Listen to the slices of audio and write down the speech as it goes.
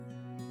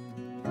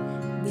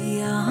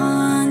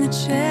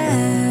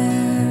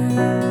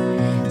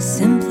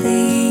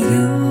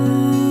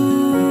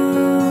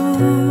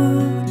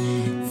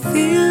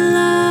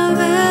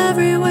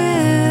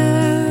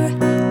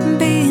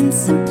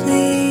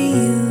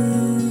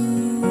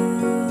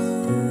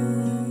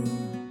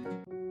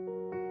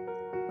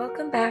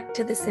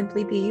to the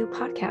Simply Be You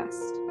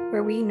podcast,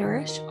 where we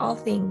nourish all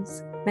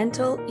things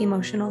mental,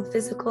 emotional,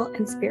 physical,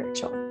 and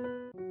spiritual.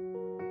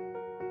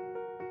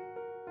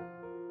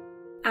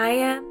 I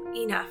am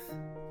enough.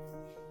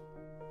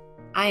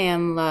 I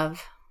am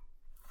love.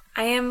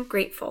 I am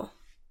grateful.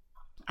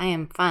 I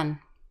am fun.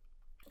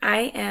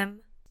 I am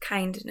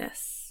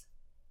kindness.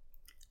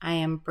 I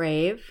am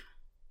brave.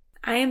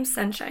 I am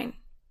sunshine.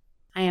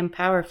 I am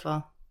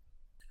powerful.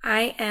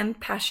 I am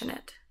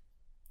passionate.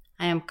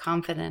 I am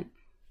confident.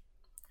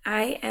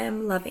 I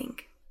am loving.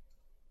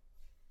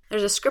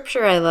 There's a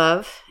scripture I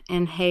love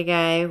in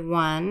Haggai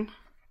 1,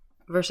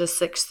 verses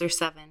 6 through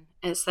 7.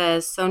 It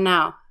says, "So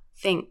now,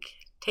 think,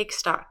 take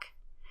stock.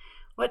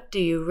 What do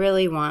you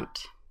really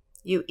want?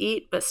 You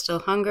eat but still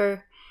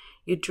hunger.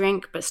 You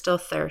drink but still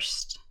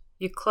thirst.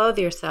 You clothe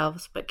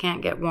yourselves but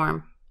can't get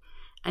warm.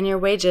 And your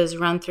wages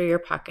run through your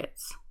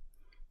pockets.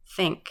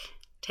 Think,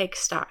 take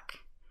stock.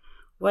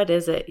 What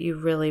is it you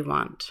really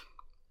want?"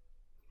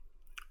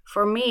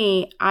 For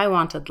me, I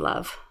wanted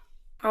love.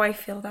 Oh, I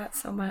feel that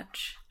so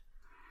much.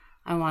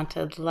 I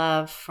wanted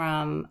love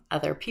from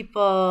other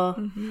people.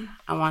 Mm-hmm.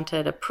 I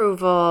wanted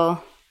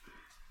approval.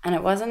 And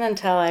it wasn't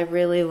until I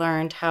really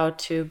learned how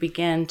to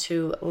begin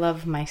to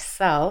love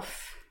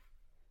myself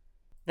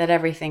that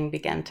everything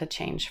began to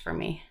change for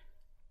me.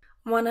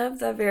 One of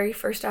the very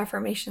first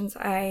affirmations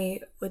I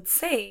would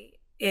say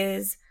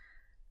is,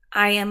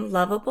 I am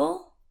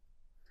lovable,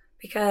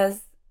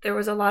 because there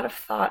was a lot of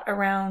thought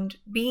around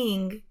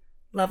being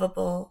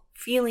lovable,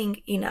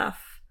 feeling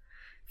enough,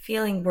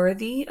 feeling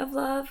worthy of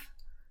love,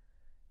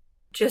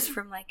 just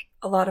from like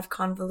a lot of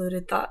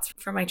convoluted thoughts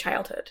from my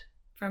childhood,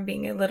 from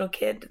being a little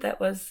kid that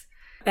was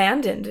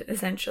abandoned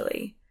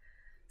essentially.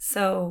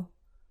 So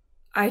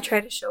I try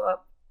to show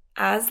up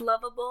as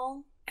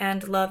lovable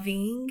and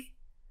loving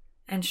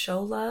and show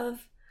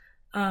love.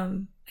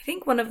 I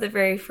think one of the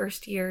very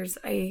first years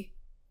I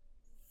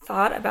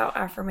thought about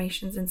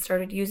affirmations and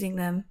started using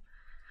them,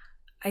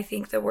 I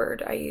think the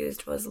word I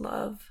used was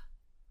love,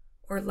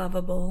 or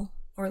lovable,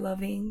 or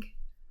loving.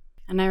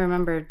 And I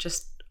remember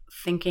just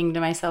thinking to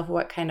myself,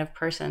 what kind of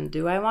person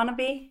do I want to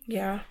be?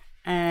 Yeah.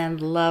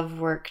 And love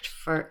worked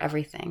for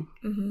everything.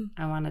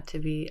 Mm-hmm. I wanted to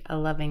be a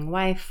loving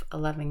wife, a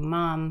loving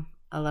mom,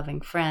 a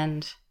loving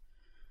friend.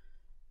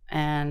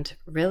 And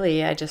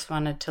really, I just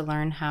wanted to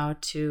learn how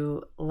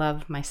to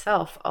love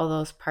myself, all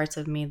those parts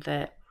of me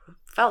that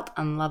felt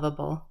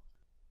unlovable,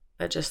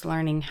 but just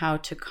learning how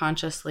to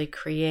consciously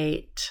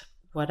create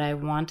what I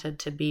wanted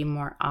to be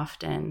more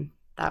often.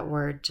 That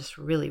word just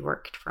really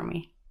worked for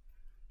me.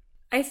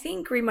 I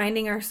think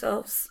reminding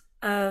ourselves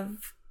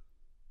of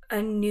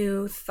a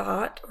new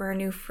thought or a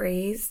new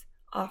phrase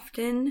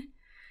often,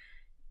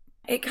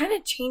 it kind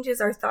of changes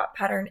our thought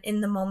pattern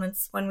in the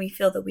moments when we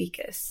feel the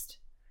weakest,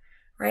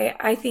 right?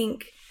 I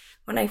think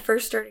when I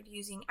first started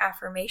using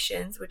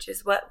affirmations, which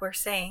is what we're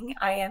saying,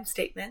 I am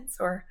statements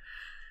or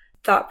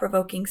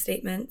thought-provoking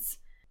statements,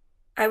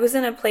 I was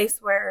in a place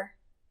where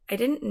I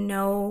didn't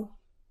know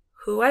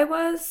who I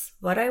was,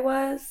 what I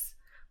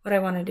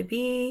wanted to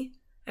be.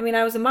 I mean,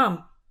 I was a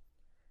mom,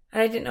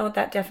 and I didn't know what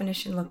that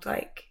definition looked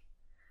like.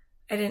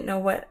 I didn't know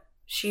what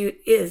she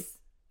is.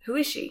 Who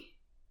is she?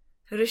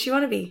 Who does she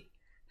want to be?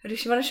 Who does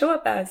she want to show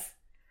up as?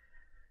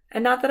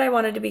 And not that I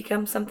wanted to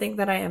become something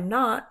that I am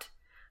not.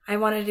 I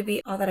wanted to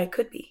be all that I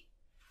could be.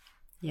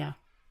 Yeah.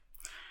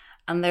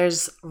 And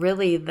there's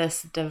really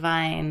this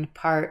divine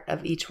part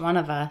of each one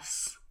of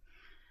us.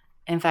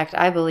 In fact,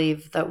 I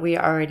believe that we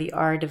already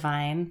are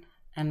divine,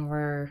 and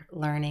we're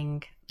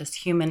learning this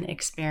human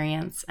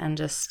experience and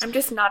just... I'm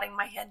just nodding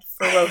my head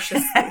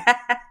ferociously.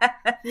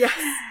 Yes.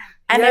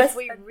 And yes. If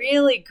we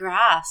really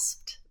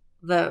grasped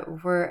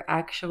that we're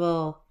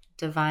actual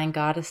divine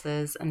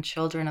goddesses and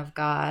children of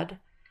God,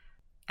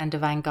 and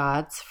divine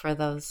gods for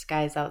those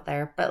guys out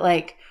there, but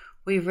like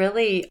we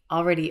really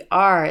already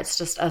are. It's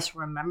just us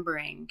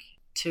remembering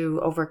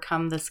to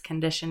overcome this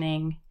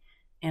conditioning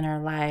in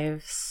our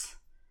lives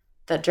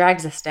that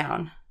drags us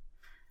down.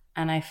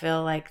 And I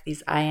feel like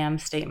these I am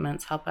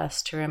statements help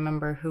us to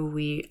remember who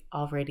we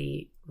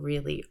already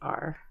really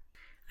are.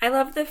 I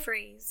love the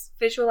phrase,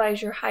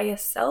 visualize your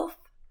highest self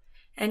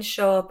and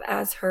show up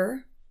as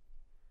her.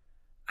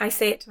 I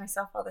say it to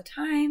myself all the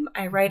time.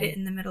 I write it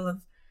in the middle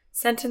of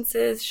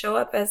sentences, show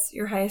up as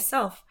your highest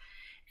self.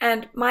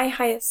 And my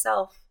highest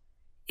self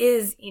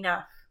is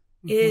enough,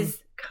 is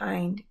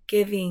kind,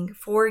 giving,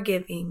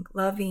 forgiving,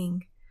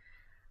 loving,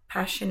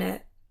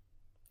 passionate,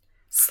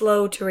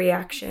 slow to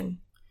reaction,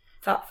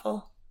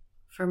 thoughtful.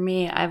 For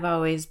me, I've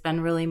always been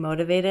really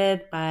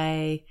motivated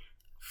by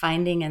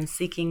finding and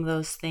seeking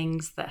those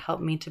things that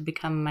help me to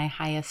become my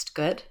highest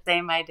good.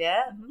 Same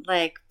idea.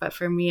 But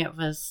for me, it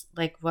was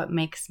like what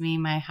makes me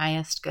my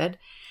highest good.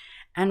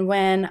 And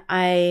when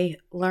I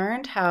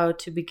learned how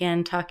to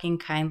begin talking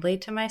kindly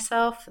to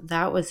myself,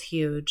 that was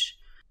huge.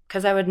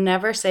 Because I would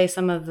never say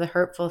some of the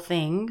hurtful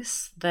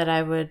things that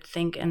I would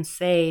think and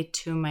say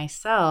to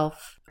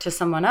myself to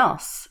someone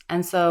else.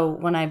 And so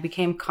when I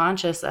became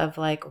conscious of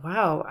like,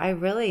 wow, I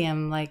really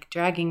am like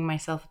dragging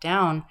myself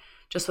down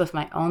just with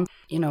my own,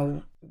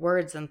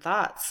 words and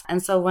thoughts.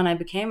 And so when I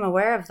became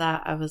aware of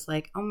that, I was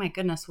like, oh my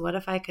goodness, what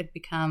if I could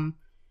become,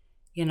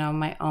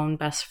 my own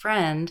best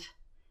friend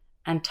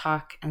and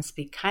talk and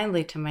speak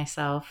kindly to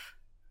myself?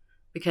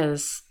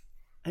 Because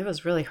it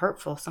was really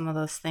hurtful, some of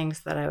those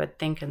things that I would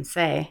think and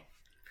say.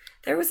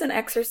 There was an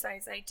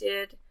exercise I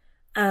did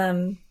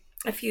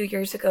a few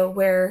years ago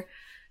where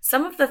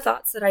some of the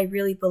thoughts that I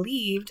really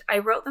believed, I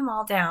wrote them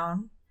all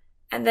down.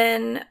 And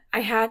then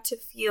I had to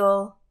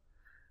feel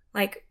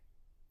like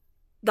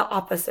the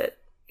opposite.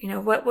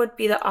 What would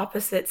be the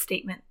opposite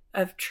statement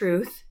of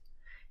truth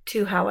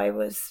to how I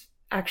was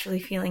actually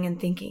feeling and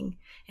thinking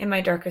in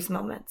my darkest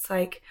moments?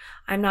 Like,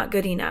 I'm not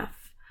good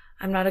enough.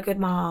 I'm not a good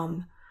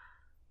mom.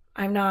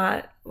 I'm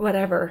not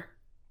whatever,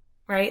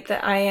 right?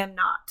 That I am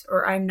not,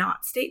 or I'm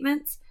not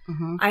statements.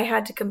 Mm-hmm. I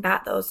had to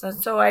combat those. And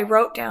so I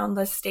wrote down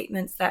the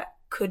statements that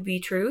could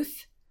be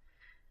truth.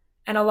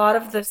 And a lot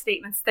of the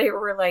statements, they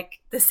were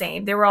like the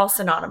same. They were all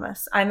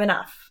synonymous. I'm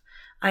enough.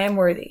 I am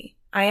worthy.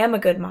 I am a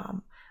good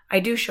mom. I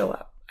do show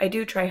up. I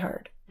do try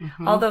hard.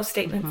 Mm-hmm. All those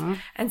statements. Mm-hmm.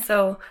 And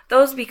so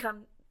those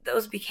became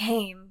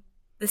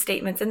the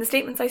statements, and the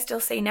statements I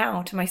still say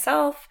now to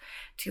myself,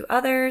 to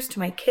others, to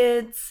my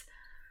kids.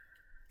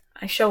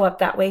 I show up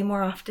that way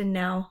more often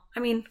now. I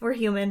mean, we're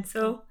human,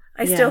 so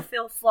I still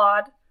feel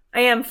flawed.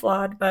 I am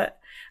flawed, but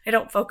I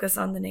don't focus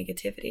on the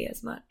negativity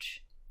as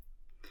much.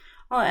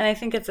 Well, and I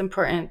think it's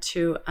important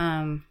to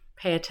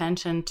pay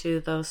attention to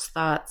those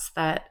thoughts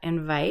that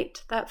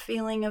invite that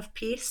feeling of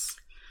peace.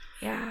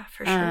 Yeah,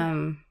 for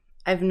sure.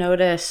 I've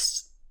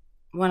noticed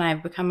when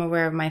I've become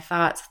aware of my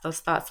thoughts,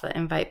 those thoughts that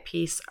invite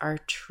peace are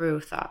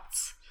true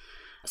thoughts.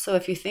 So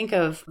if you think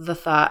of the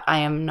thought, I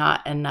am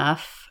not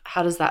enough,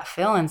 how does that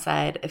feel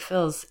inside? It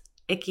feels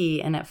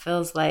icky, and it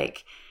feels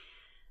like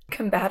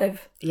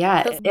combative.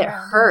 Yeah, it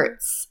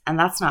hurts, and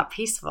that's not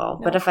peaceful.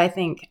 No. But if I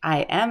think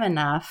I am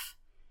enough,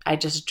 I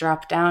just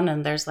drop down,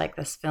 and there's like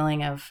this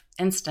feeling of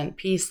instant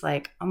peace,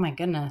 like, oh my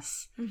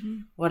goodness,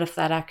 what if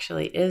that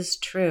actually is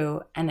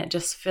true? And it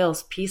just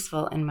feels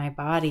peaceful in my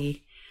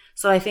body.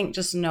 So I think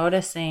just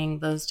noticing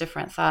those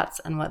different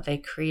thoughts and what they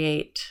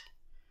create,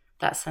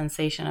 that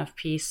sensation of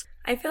peace.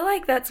 I feel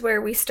like that's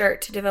where we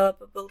start to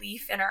develop a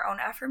belief in our own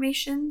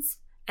affirmations.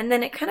 And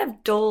then it kind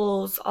of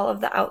dulls all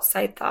of the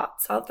outside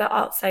thoughts, all of the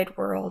outside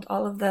world,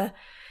 all of the,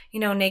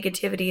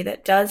 negativity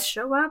that does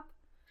show up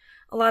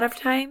a lot of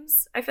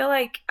times. I feel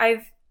like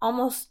I've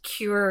almost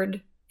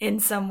cured in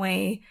some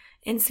way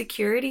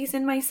insecurities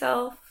in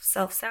myself,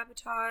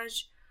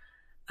 self-sabotage,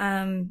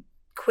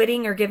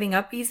 quitting or giving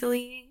up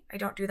easily. I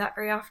don't do that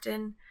very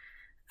often.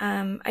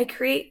 I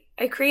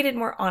created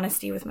more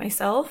honesty with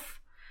myself,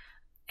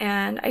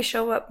 and I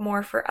show up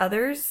more for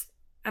others.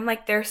 I'm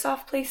like their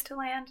soft place to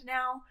land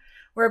now,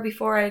 where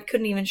before I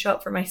couldn't even show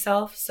up for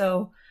myself.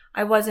 So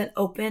I wasn't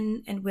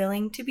open and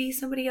willing to be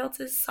somebody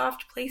else's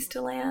soft place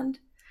to land.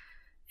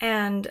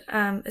 And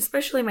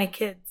especially my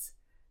kids,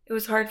 it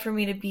was hard for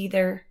me to be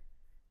their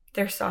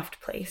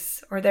soft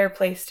place, or their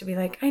place to be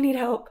like, I need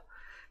help,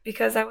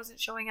 because I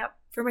wasn't showing up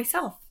for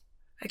myself.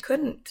 I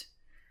couldn't.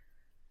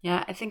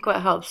 Yeah, I think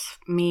what helps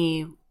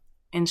me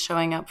in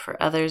showing up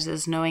for others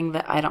is knowing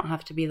that I don't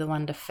have to be the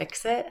one to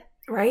fix it.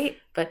 Right.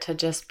 But to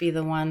just be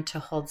the one to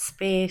hold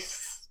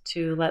space,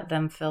 to let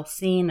them feel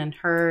seen and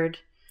heard.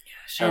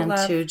 And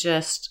love. To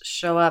just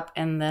show up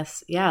in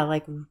this,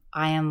 like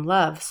I am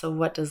love. So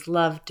what does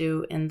love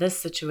do in this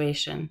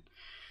situation?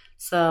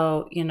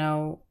 So,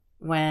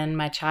 when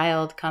my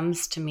child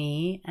comes to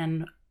me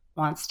and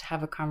wants to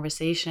have a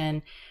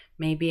conversation,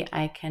 maybe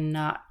I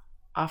cannot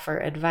offer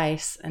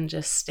advice and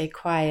just stay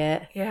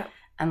quiet. Yeah.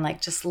 And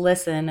just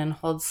listen and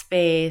hold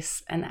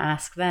space and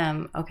ask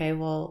them, okay,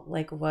 well,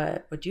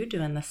 what would you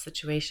do in this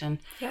situation?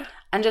 Yeah.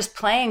 And just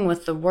playing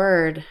with the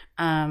word.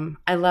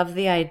 I love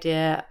the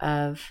idea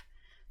of,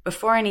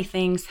 before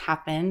anything's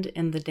happened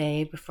in the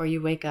day, before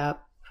you wake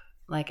up,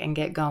 and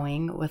get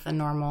going with a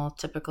normal,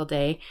 typical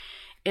day,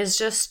 is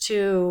just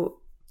to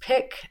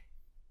pick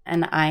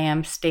an I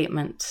am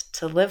statement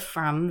to live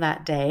from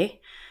that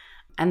day,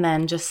 and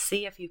then just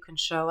see if you can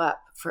show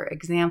up. For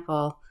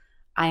example,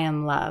 I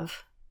am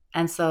love.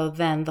 And so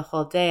then the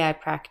whole day I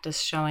practice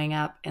showing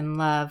up in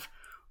love,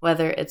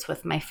 whether it's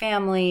with my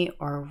family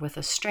or with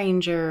a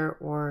stranger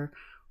or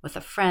with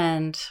a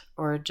friend,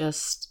 or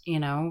just,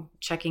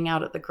 checking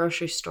out at the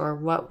grocery store.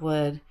 What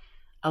would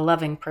a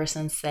loving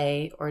person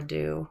say or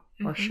do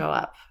or show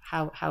up?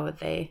 How would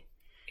they?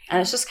 And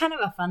it's just kind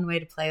of a fun way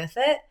to play with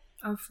it.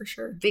 Oh, for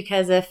sure.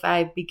 Because if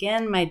I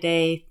begin my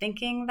day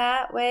thinking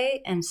that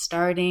way and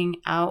starting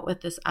out with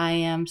this I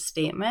am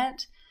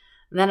statement,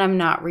 then I'm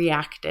not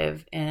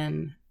reactive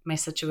in my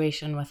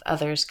situation with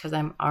others, because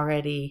I'm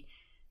already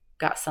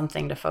got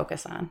something to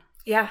focus on.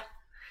 Yeah.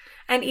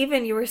 And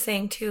even you were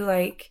saying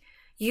too,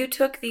 you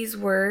took these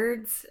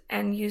words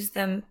and used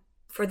them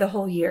for the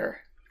whole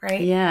year,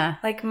 right? Yeah.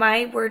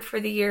 My word for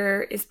the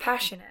year is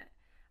passionate.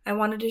 I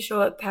wanted to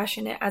show up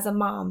passionate as a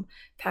mom,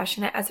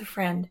 passionate as a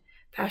friend,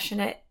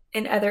 passionate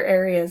in other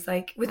areas,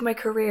 with my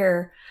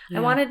career. Yeah.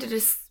 I wanted to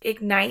just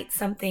ignite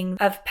something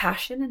of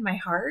passion in my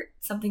heart,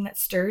 something that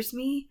stirs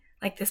me,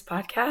 like this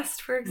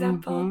podcast, for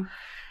example. Mm-hmm.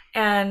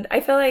 And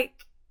I feel like,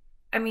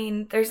 I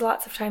mean, there's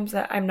lots of times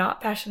that I'm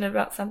not passionate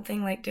about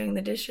something, like doing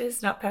the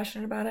dishes, not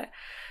passionate about it.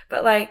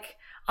 But like,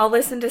 I'll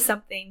listen to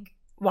something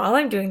while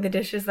I'm doing the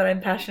dishes that I'm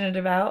passionate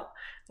about,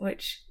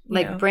 which,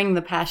 Like bring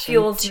the passion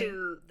fuels to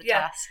me. the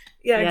Yeah. task.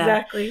 Yeah,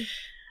 exactly.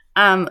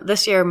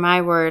 This year,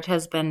 my word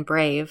has been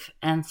brave.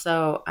 And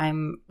so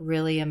I'm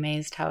really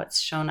amazed how it's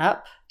shown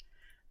up.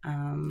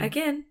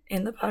 Again,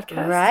 in the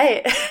podcast.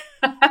 Right.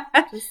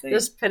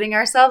 Just putting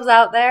ourselves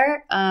out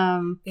there.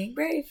 Being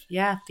brave.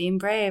 Yeah, being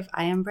brave.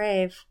 I am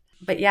brave.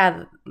 But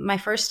yeah, my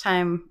first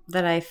time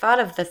that I thought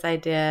of this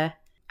idea,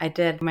 I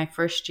did my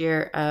first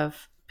year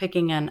of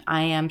picking an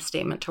I am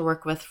statement to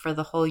work with for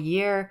the whole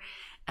year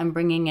and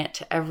bringing it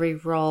to every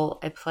role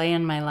I play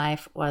in my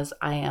life was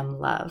I am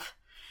love.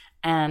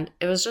 And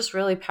it was just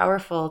really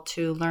powerful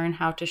to learn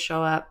how to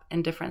show up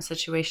in different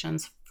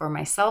situations for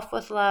myself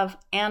with love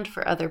and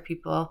for other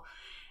people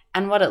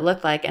and what it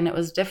looked like. And it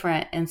was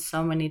different in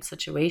so many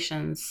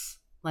situations.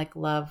 Like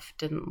love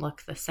didn't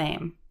look the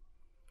same.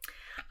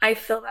 I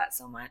feel that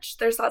so much.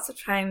 There's lots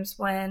of times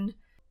when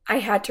I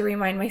had to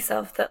remind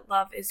myself that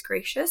love is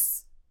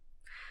gracious,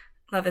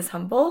 love is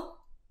humble,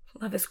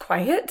 love is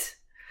quiet.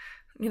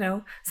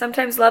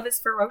 Sometimes love is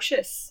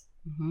ferocious.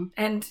 Mm-hmm.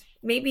 And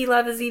maybe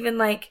love is even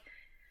like,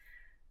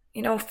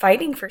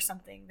 fighting for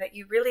something that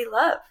you really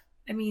love.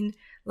 I mean,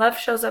 love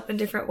shows up in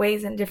different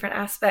ways in different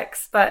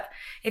aspects. But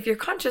if you're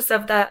conscious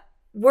of that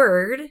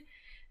word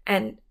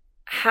and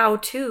how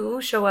to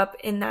show up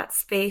in that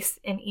space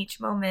in each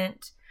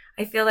moment,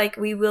 I feel like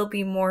we will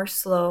be more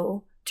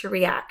slow to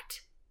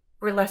react.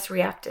 We're less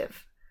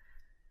reactive,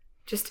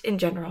 just in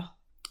general.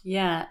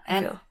 Yeah.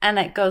 And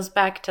it goes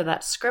back to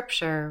that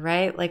scripture,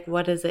 right? Like,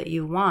 what is it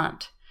you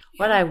want? Yeah.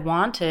 What I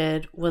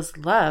wanted was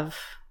love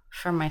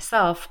for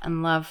myself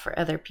and love for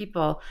other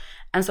people.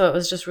 And so it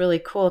was just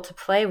really cool to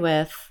play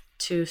with,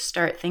 to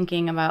start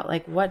thinking about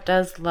like, what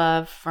does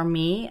love for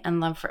me and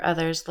love for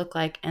others look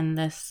like in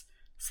this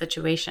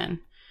situation?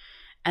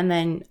 And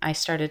then I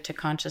started to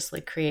consciously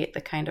create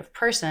the kind of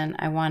person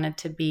I wanted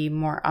to be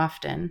more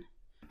often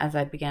as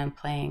I began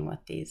playing with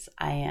these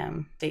I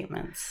am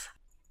statements.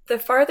 The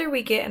farther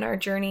we get in our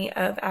journey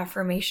of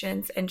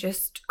affirmations and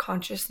just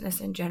consciousness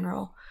in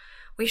general,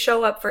 we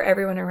show up for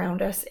everyone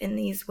around us in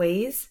these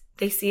ways.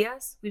 They see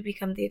us, we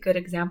become the good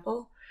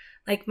example.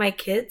 Like my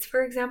kids,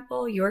 for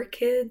example, your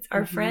kids,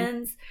 our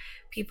friends,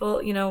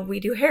 people, we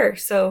do hair.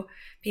 So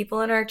people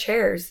in our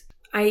chairs.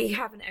 I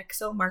have an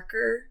exo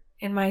marker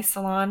in my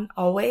salon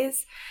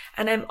always,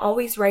 and I'm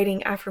always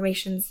writing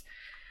affirmations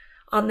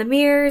on the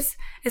mirrors,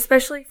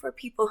 especially for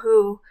people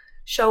who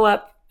show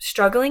up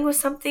struggling with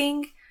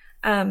something.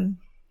 I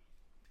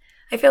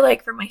feel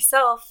like for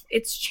myself,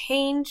 it's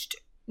changed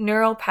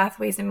neural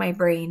pathways in my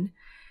brain.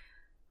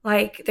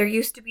 Like there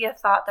used to be a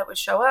thought that would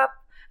show up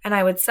and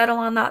I would settle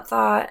on that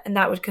thought and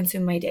that would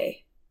consume my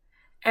day.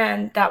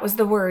 And that was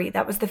the worry,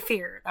 that was the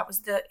fear, that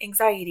was the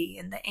anxiety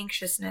and the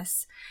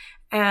anxiousness.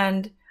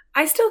 And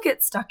I still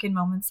get stuck in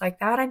moments like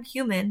that. I'm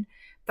human,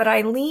 but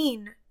I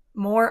lean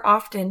more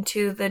often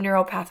to the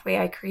neural pathway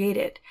I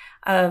created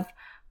of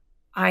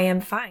I am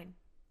fine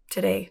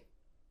today.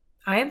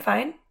 I am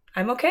fine.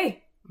 I'm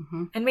okay.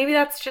 Mm-hmm. And maybe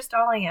that's just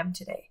all I am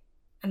today.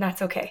 And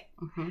that's okay.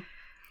 Mm-hmm.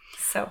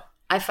 So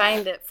I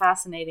find it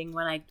fascinating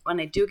when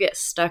I do get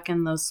stuck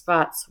in those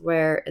spots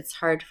where it's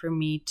hard for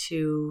me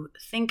to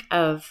think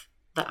of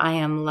the I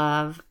am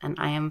love and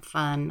I am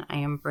fun, I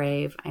am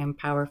brave, I am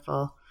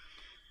powerful,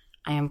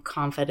 I am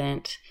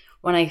confident.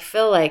 When I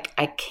feel like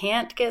I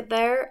can't get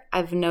there,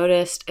 I've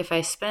noticed if I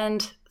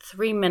spend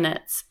 3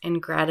 minutes in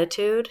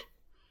gratitude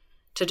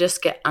to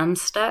just get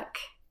unstuck,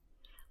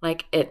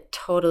 like it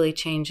totally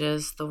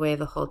changes the way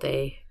the whole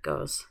day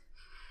goes.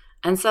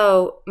 And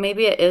so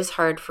maybe it is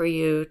hard for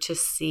you to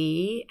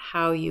see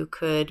how you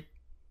could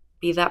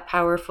be that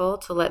powerful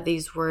to let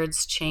these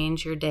words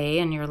change your day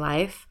and your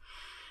life.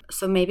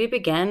 So maybe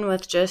begin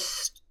with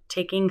just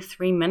taking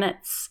 3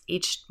 minutes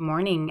each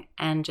morning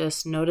and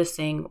just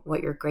noticing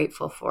what you're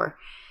grateful for.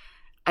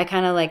 I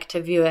kind of like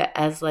to view it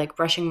as like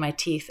brushing my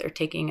teeth or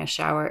taking a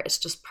shower. It's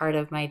just part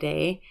of my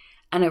day.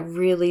 And it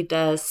really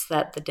does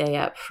set the day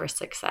up for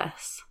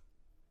success.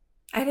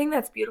 I think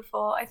that's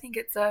beautiful. I think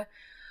it's a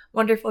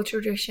wonderful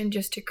tradition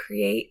just to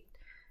create,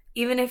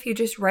 even if you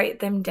just write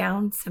them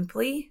down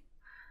simply.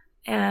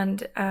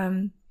 And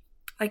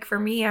like for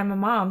me, I'm a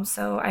mom,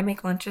 so I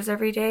make lunches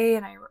every day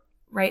and I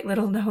write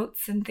little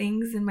notes and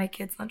things in my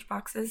kids' lunch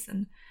boxes.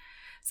 And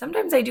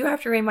sometimes I do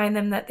have to remind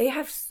them that they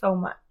have so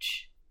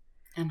much.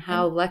 And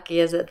how lucky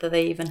is it that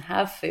they even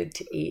have food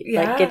to eat?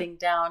 Yeah. Like getting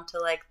down to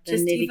like the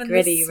nitty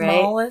gritty, right?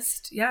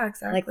 Smallest, yeah,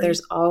 exactly. Like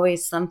there's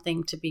always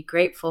something to be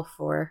grateful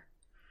for.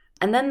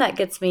 And then that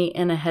gets me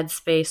in a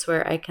headspace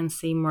where I can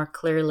see more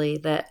clearly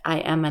that I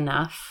am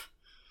enough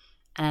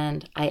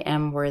and I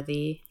am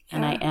worthy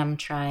and I am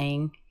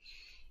trying,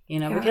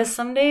 because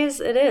some days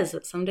it is,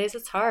 some days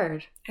it's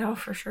hard. Oh,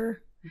 for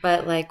sure.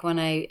 But like when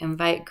I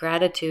invite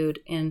gratitude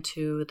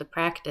into the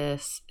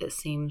practice, it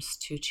seems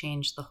to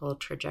change the whole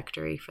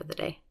trajectory for the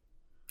day.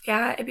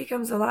 Yeah, it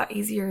becomes a lot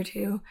easier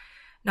too.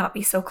 not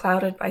be so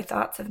clouded by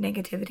thoughts of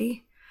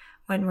negativity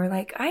when we're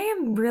like, I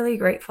am really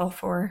grateful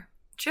for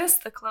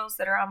just the clothes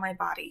that are on my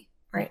body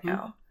right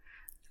now,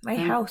 my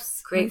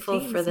house, grateful my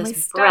things, for this my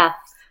stuff, breath.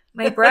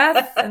 my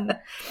breath. And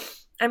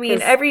I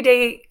mean, every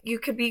day you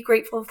could be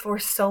grateful for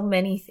so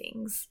many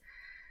things.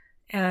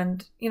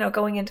 And,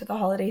 going into the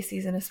holiday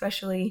season,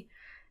 especially,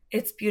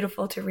 it's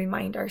beautiful to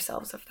remind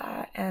ourselves of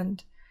that.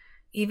 And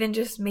even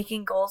just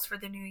making goals for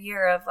the new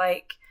year of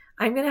like,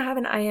 I'm going to have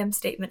an I am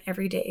statement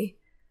every day.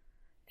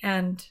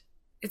 And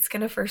it's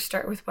going to first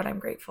start with what I'm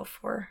grateful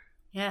for.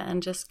 Yeah,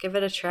 and just give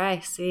it a try.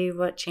 See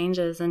what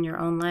changes in your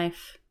own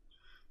life.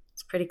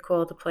 It's pretty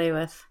cool to play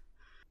with.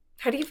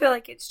 How do you feel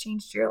like it's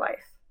changed your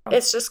life?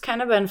 It's just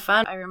kind of been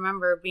fun. I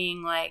remember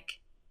being like,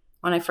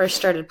 when I first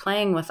started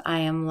playing with I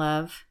Am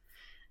Love,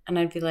 and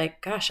I'd be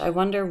like, gosh, I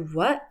wonder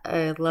what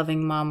a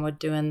loving mom would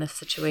do in this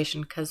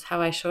situation, because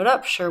how I showed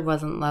up sure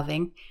wasn't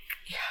loving.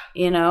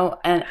 Yeah.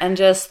 And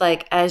just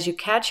like as you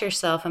catch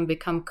yourself and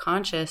become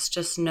conscious,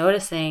 just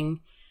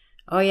noticing,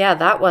 oh yeah,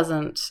 that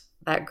wasn't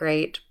that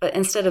great. But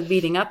instead of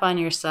beating up on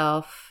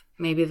yourself,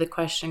 maybe the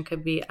question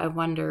could be, I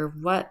wonder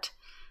what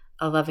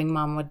a loving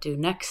mom would do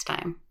next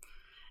time.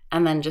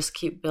 And then just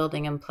keep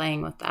building and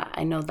playing with that.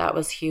 I know that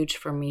was huge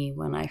for me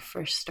when I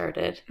first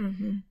started,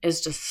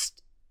 is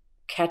just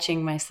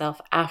catching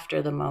myself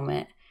after the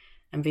moment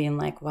and being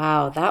like,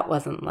 wow, that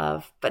wasn't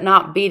love. But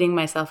not beating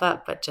myself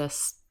up, but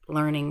just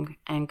learning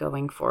and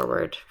going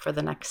forward for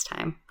the next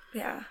time.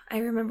 Yeah, I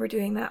remember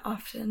doing that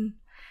often.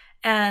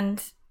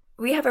 And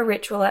we have a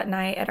ritual at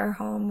night at our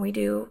home. We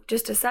do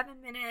just a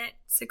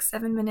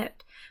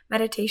 7-minute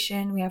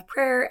meditation. We have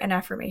prayer and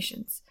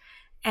affirmations.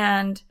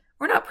 And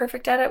we're not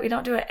perfect at it. We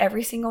don't do it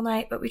every single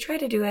night, but we try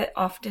to do it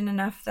often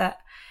enough that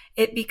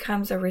it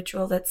becomes a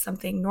ritual that's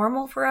something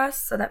normal for us,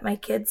 so that my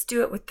kids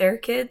do it with their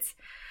kids.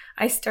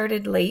 I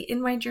started late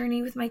in my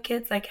journey with my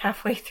kids, like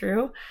halfway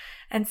through.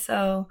 And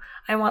so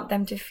I want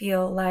them to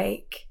feel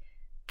like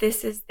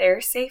this is their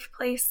safe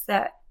place,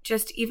 that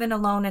just even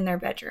alone in their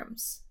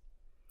bedrooms,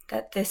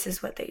 that this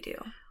is what they do.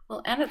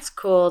 Well, and it's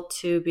cool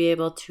to be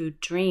able to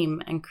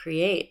dream and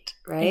create,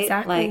 right?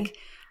 Exactly.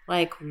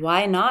 Like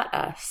why not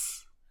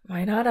us?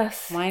 Why not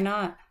us? Why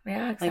not?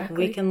 Yeah, exactly. Like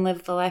we can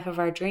live the life of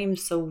our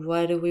dreams. So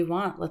what do we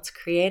want? Let's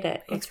create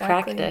it. Let's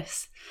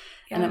practice.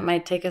 Yeah. And it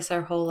might take us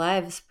our whole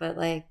lives, but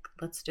like,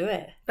 let's do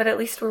it. But at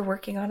least we're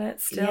working on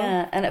it still.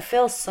 Yeah. And it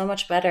feels so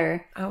much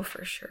better. Oh,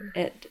 for sure.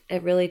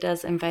 It really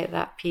does invite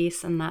that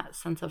peace and that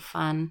sense of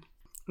fun.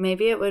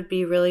 Maybe it would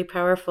be really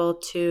powerful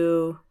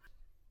to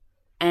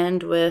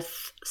end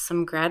with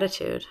some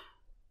gratitude.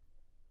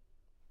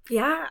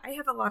 Yeah, I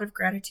have a lot of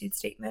gratitude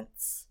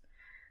statements.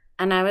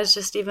 And I was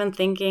just even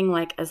thinking,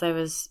 like, as I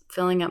was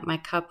filling up my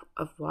cup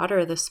of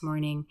water this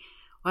morning,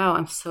 wow,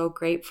 I'm so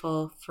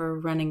grateful for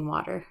running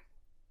water.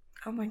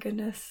 Oh my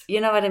goodness.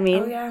 You know what I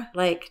mean? Oh yeah.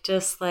 Like,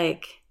 just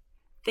like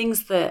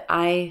things that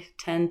I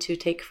tend to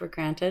take for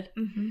granted.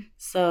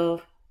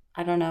 So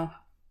I don't know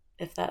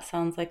if that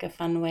sounds like a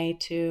fun way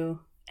to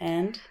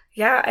end.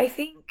 Yeah, I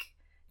think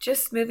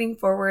just moving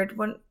forward,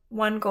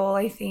 one goal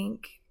I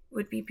think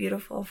would be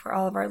beautiful for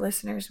all of our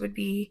listeners would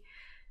be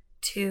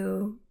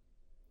to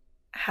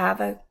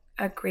have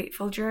a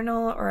grateful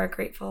journal or a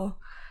grateful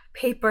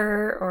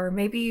paper, or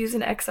maybe use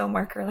an Exo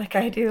marker like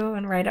I do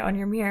and write it on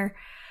your mirror,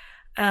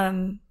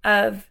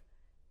 of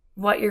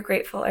what you're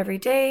grateful every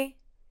day,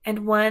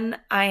 and one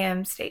I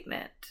am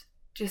statement,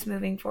 just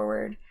moving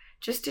forward,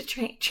 just to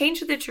change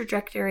the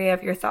trajectory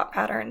of your thought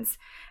patterns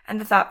and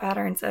the thought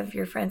patterns of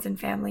your friends and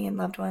family and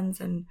loved ones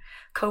and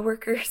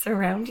coworkers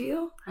around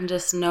you. And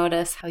just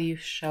notice how you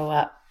show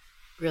up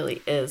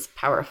really is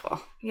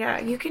powerful. Yeah,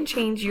 you can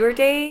change your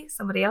day,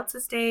 somebody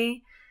else's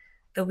day,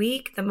 the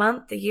week, the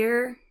month, the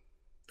year,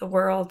 the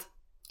world.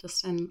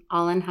 Just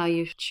all in how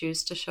you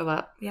choose to show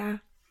up. Yeah,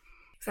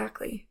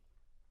 exactly.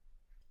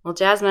 Well,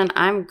 Jasmine,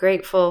 I'm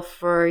grateful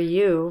for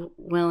you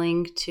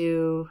willing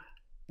to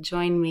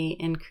join me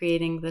in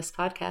creating this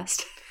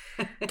podcast.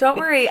 Don't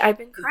worry, I've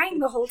been crying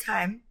the whole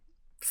time.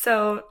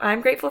 So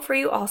I'm grateful for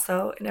you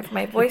also. And if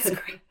my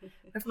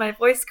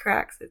voice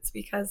cracks, it's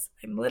because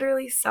I'm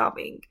literally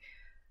sobbing.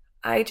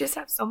 I just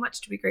have so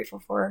much to be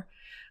grateful for.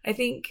 I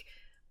think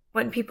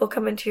when people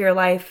come into your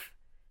life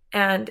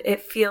and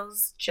it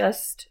feels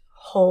just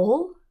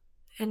whole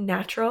and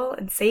natural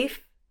and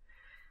safe,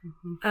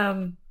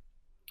 I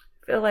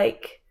feel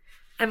like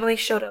Emily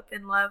showed up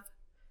in love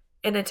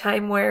in a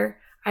time where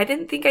I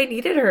didn't think I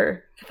needed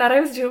her. I thought I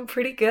was doing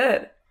pretty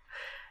good.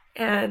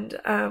 And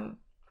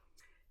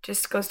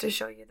just goes to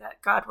show you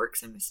that God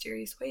works in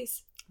mysterious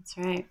ways. That's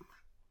right.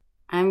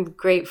 I'm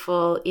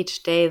grateful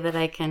each day that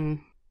I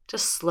can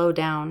just slow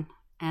down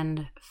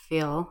and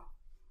feel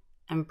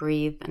and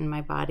breathe in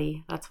my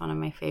body. That's one of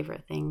my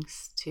favorite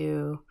things,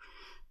 to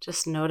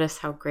just notice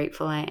how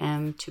grateful I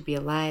am to be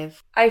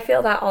alive. I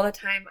feel that all the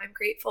time. I'm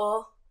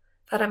grateful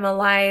that I'm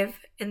alive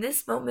in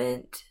this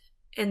moment,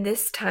 in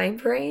this time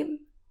frame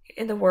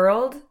in the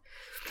world,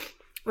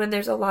 when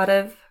there's a lot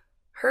of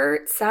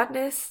hurt,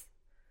 sadness,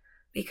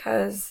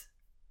 because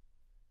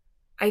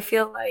I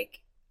feel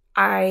like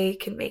I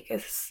can make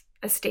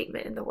a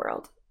statement in the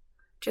world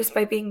just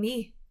by being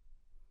me.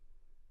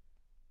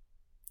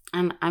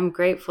 And I'm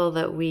grateful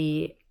that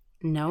we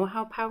know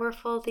how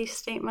powerful these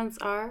statements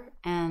are,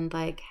 and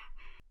like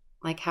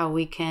how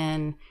we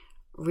can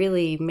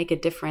really make a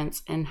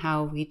difference in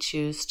how we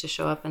choose to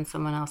show up in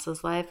someone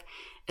else's life.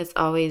 It's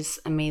always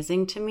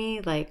amazing to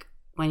me, like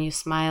when you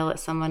smile at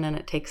someone and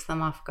it takes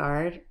them off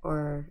guard,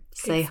 or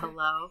say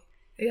hello,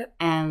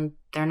 and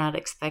they're not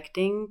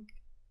expecting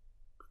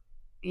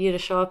you to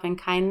show up in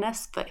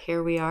kindness, but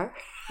here we are.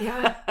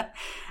 Yeah.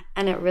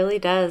 And it really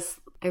does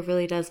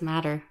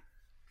matter.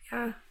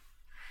 Yeah.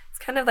 It's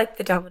kind of like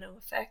the domino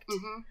effect.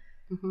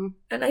 Mm-hmm. Mm-hmm.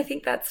 And I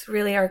think that's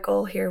really our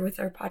goal here with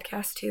our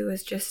podcast too,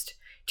 is just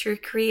to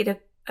create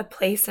a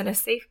place and a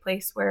safe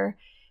place where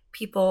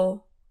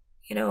people,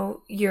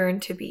 yearn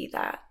to be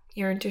that,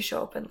 yearn to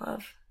show up in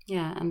love.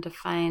 Yeah, and to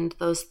find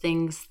those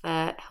things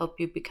that help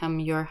you become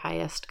your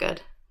highest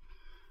good.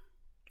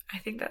 I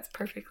think that's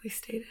perfectly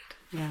stated.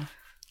 Yeah,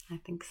 I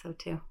think so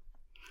too.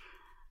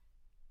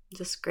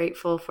 Just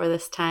grateful for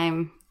this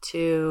time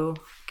to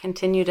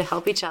continue to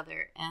help each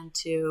other and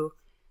to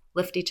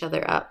lift each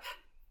other up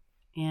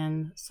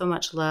in so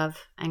much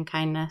love and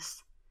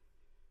kindness,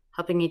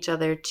 helping each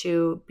other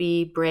to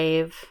be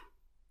brave,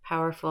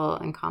 powerful,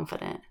 and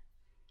confident,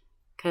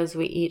 because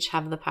we each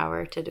have the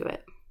power to do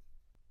it.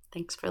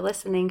 Thanks for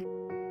listening.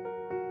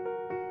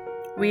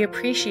 We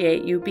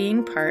appreciate you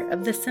being part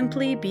of the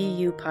Simply Be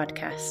You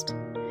podcast.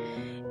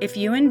 If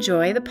you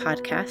enjoy the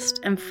podcast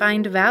and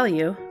find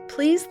value,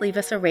 please leave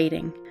us a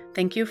rating.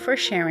 Thank you for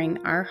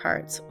sharing our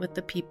hearts with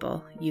the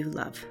people you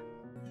love.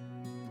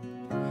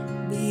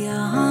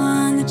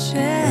 Beyond the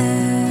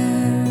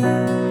chair,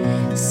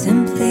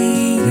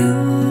 simply you.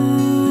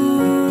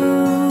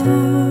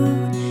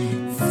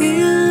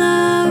 Feel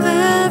love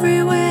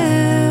everywhere.